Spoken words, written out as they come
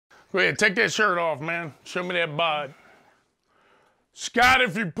Go ahead, take that shirt off, man. Show me that bod. Scott,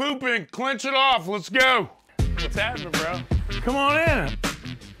 if you're pooping, clench it off. Let's go. What's happening, bro? Come on in.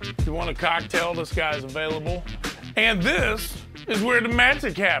 If you want a cocktail, this guy's available. And this is where the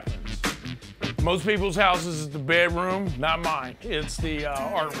magic happens. Most people's houses is the bedroom, not mine. It's the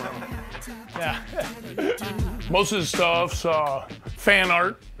art room. Yeah. Most of the stuff's fan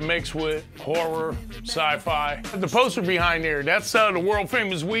art mixed with horror, sci-fi. The poster behind there, that's the world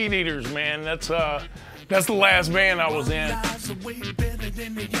famous Weed Eaters, man. That's the last band I was in.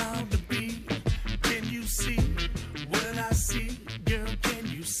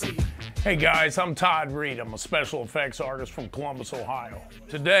 Hey guys, I'm Todd Reed. I'm a special effects artist from Columbus, Ohio.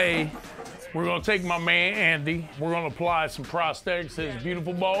 Today, we're gonna take my man Andy, we're gonna apply some prosthetics to his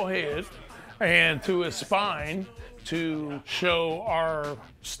beautiful bald head and to his spine to show our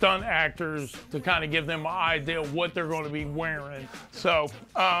stunt actors, to kind of give them an idea of what they're gonna be wearing. So,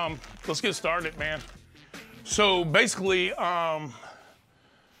 let's get started, man. So basically, Scott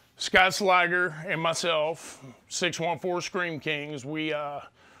Sliger and myself, 614 Scream Kings, we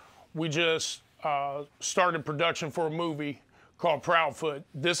just started production for a movie called Proudfoot.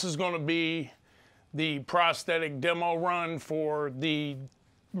 This is going to be the prosthetic demo run for the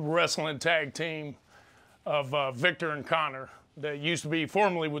wrestling tag team of Victor and Connor that used to be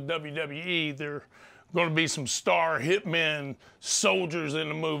formerly with WWE. They're going to be some star hitmen soldiers in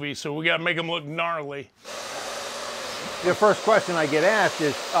the movie, so we got to make them look gnarly. The first question I get asked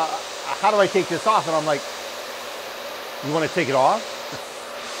is, how do I take this off? And I'm like, you want to take it off?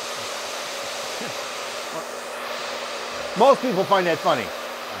 Most people find that funny.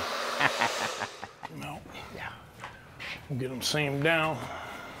 No. Yeah. We'll get them seamed down.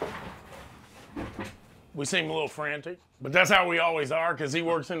 We seem a little frantic, but that's how we always are, because he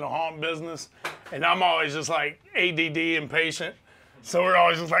works in the haunt business, and I'm always just like ADD impatient. So we're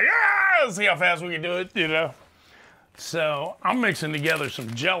always just like, let's see how fast we can do it, you know? So I'm mixing together some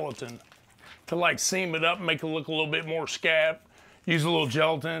gelatin to like seam it up, make it look a little bit more scab. Use a little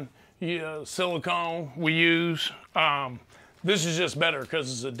gelatin. Silicone we use. This is just better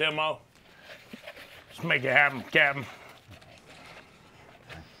because it's a demo. Let's make it happen, Captain.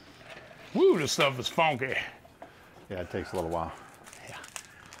 Woo, this stuff is funky. Yeah, it takes a little while. Yeah.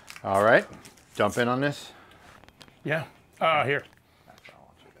 All right, jump in on this. Yeah, here.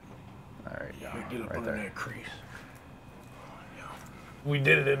 All right, Get up right under there. that crease. Yeah. We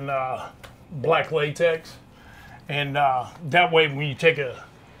did it in black latex, and that way when you take a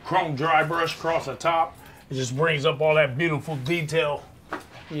chrome dry brush across the top, it just brings up all that beautiful detail,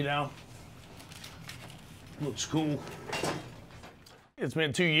 you know. Looks cool. It's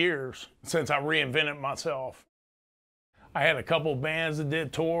been 2 years since I reinvented myself. I had a couple bands that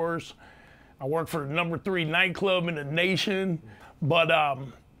did tours. I worked for the #3 nightclub in the nation, but I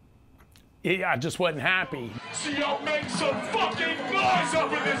just wasn't happy. So y'all make some fucking noise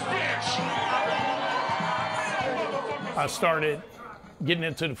up in this bitch! I started getting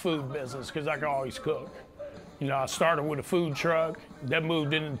into the food business because I could always cook. You know, I started with a food truck, that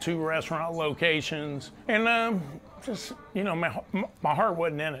moved into 2 restaurant locations, and just, you know, my heart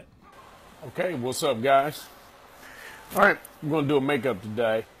wasn't in it. Okay, what's up, guys? All right, I'm gonna do a makeup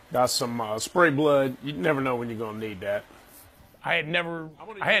today. Got some spray blood. You never know when you're gonna need that. I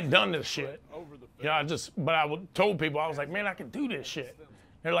hadn't done this shit. You know, but I told people, I was like, man, I can do this shit.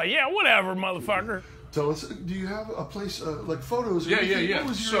 They're like, yeah, whatever, motherfucker. So, do you have a place, like photos? Yeah. What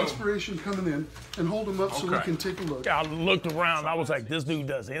was your inspiration coming in? And hold them up so we can take a look. I looked around, I was like, this dude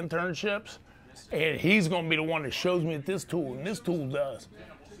does internships, and he's gonna be the one that shows me what this tool and this tool does.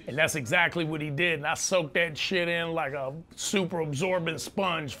 And that's exactly what he did, and I soaked that shit in like a super absorbent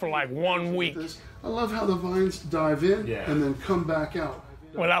sponge for like 1 week. I love how the vines dive in and then come back out.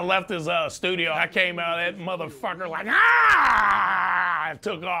 When I left his studio, I came out of that motherfucker like, I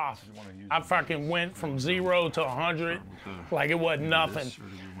took off. I fucking went from 0 to 100 like it wasn't nothing. Or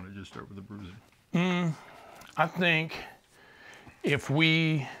do we want to just start with the bruising? I think if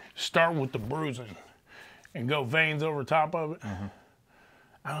we start with the bruising and go veins over top of it,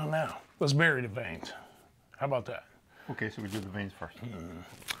 I don't know. Let's bury the veins. How about that? Okay, so we do the veins first.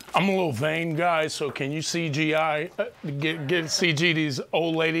 I'm a little vain guy, so can you CGI, get CG these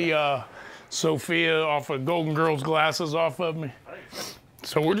old lady Sophia off of Golden Girls glasses off of me?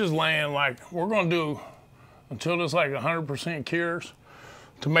 So we're just laying like, we're gonna do until this like 100% cures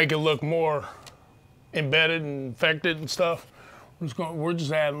to make it look more embedded and infected and stuff. We're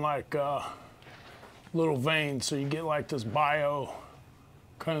just adding like little veins so you get like this bio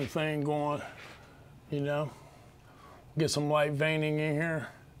kind of thing going, you know? Get some light veining in here.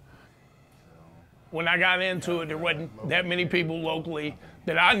 When I got into it, there wasn't that many people locally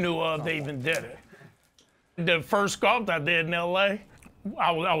that I knew of that even did it. The first sculpt I did in LA,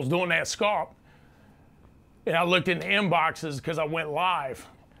 I was doing that sculpt, and I looked in the inboxes because I went live.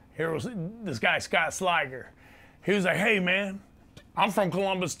 Here was this guy, Scott Sliger. He was like, hey man, I'm from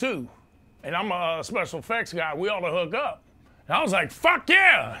Columbus too, and I'm a special effects guy. We ought to hook up. And I was like, fuck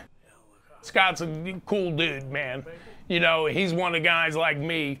yeah. Scott's a cool dude, man. You know, he's one of the guys like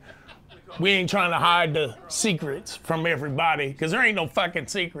me. We ain't trying to hide the secrets from everybody, because there ain't no fucking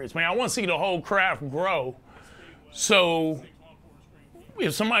secrets, man. I want to see the whole craft grow. So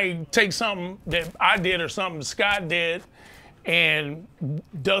if somebody takes something that I did or something Scott did and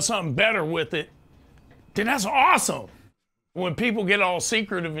does something better with it, then that's awesome. When people get all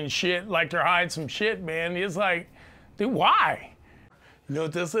secretive and shit, like they're hiding some shit, man, it's like, dude, why? You know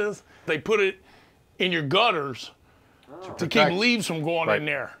what this is? They put it in your gutters to keep leaves from going in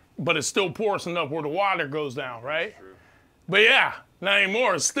there, but it's still porous enough where the water goes down, right? True. But yeah, not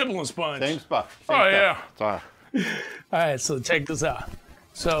anymore. It's stippling sponge. Same stuff. All right, so check this out.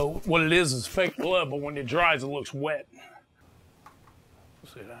 So what it is fake blood, but when it dries, it looks wet.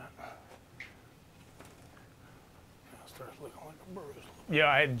 See that? It starts looking like a bruise. Yeah,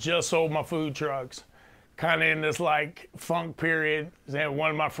 I had just sold my food trucks, kind of in this like funk period. And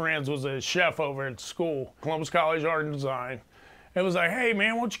one of my friends was a chef over at school, Columbus College Art and Design. It was like, hey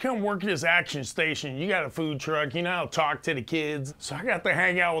man, why don't you come work at this action station? You got a food truck, you know how to talk to the kids. So I got to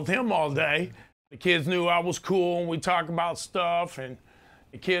hang out with him all day. The kids knew I was cool and we talk about stuff, and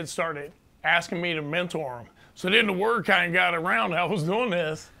the kids started asking me to mentor them. So then the word kind of got around I was doing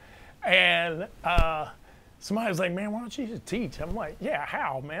this, and somebody was like, man, why don't you just teach? I'm like, yeah,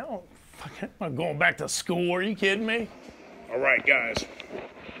 how, man? I'm not going back to school, are you kidding me? All right, guys,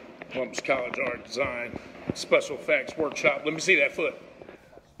 Columbus College Art Design, Special Effects Workshop. Let me see that foot.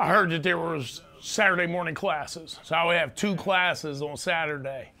 I heard that there was Saturday morning classes, so I would have 2 classes on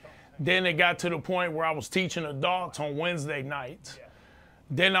Saturday. Then it got to the point where I was teaching adults on Wednesday nights.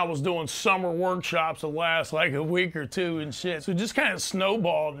 Then I was doing summer workshops that last like a week or 2 and shit. So it just kind of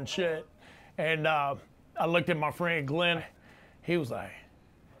snowballed and shit. And I looked at my friend Glenn. He was like,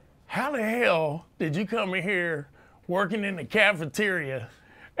 how the hell did you come in here working in the cafeteria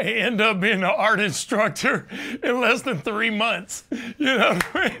and end up being an art instructor in less than 3 months? You know what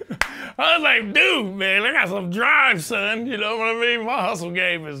I mean? I was like, dude, man, I got some drive, son. You know what I mean? My hustle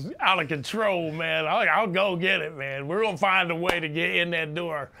game is out of control, man. I'll go get it, man. We're gonna find a way to get in that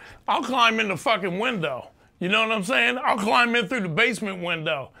door. I'll climb in the fucking window. You know what I'm saying? I'll climb in through the basement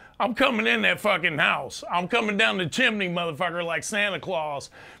window. I'm coming in that fucking house. I'm coming down the chimney, motherfucker, like Santa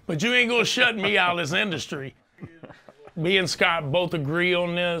Claus. But you ain't gonna shut me out of this industry. Me and Scott both agree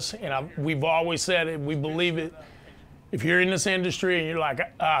on this, and we've always said it, we believe it. If you're in this industry and you're like,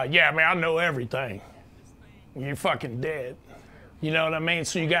 yeah, man, I know everything, you're fucking dead. You know what I mean?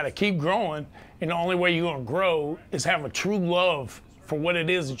 So you gotta keep growing, and the only way you're gonna grow is have a true love for what it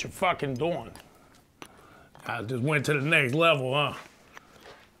is that you're fucking doing. I just went to the next level, huh?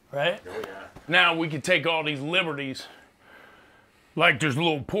 Right? Oh, yeah. Now we can take all these liberties, like there's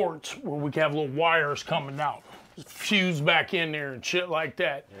little ports where we can have little wires coming out, fuse back in there and shit like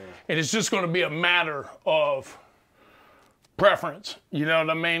that. Yeah. And it's just gonna be a matter of preference, you know what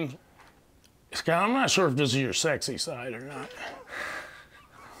I mean? Scott, I'm not sure if this is your sexy side or not.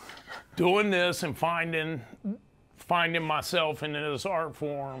 Doing this and finding myself in this art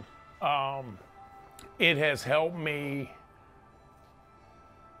form, it has helped me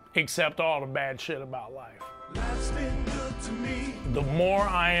accept all the bad shit about life. Life's been good to me. The more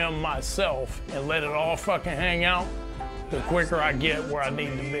I am myself and let it all fucking hang out, the quicker I get where I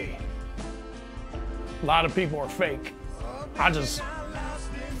need to be. A lot of people are fake. I just,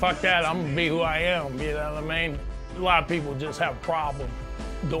 fuck that, I'm gonna be who I am, you know what I mean? A lot of people just have a problem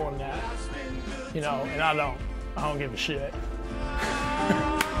doing that, you know, and I don't give a shit.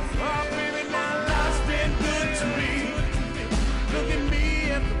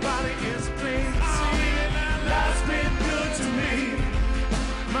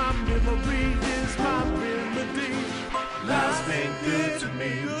 Life's been good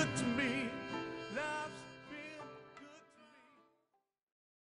to me.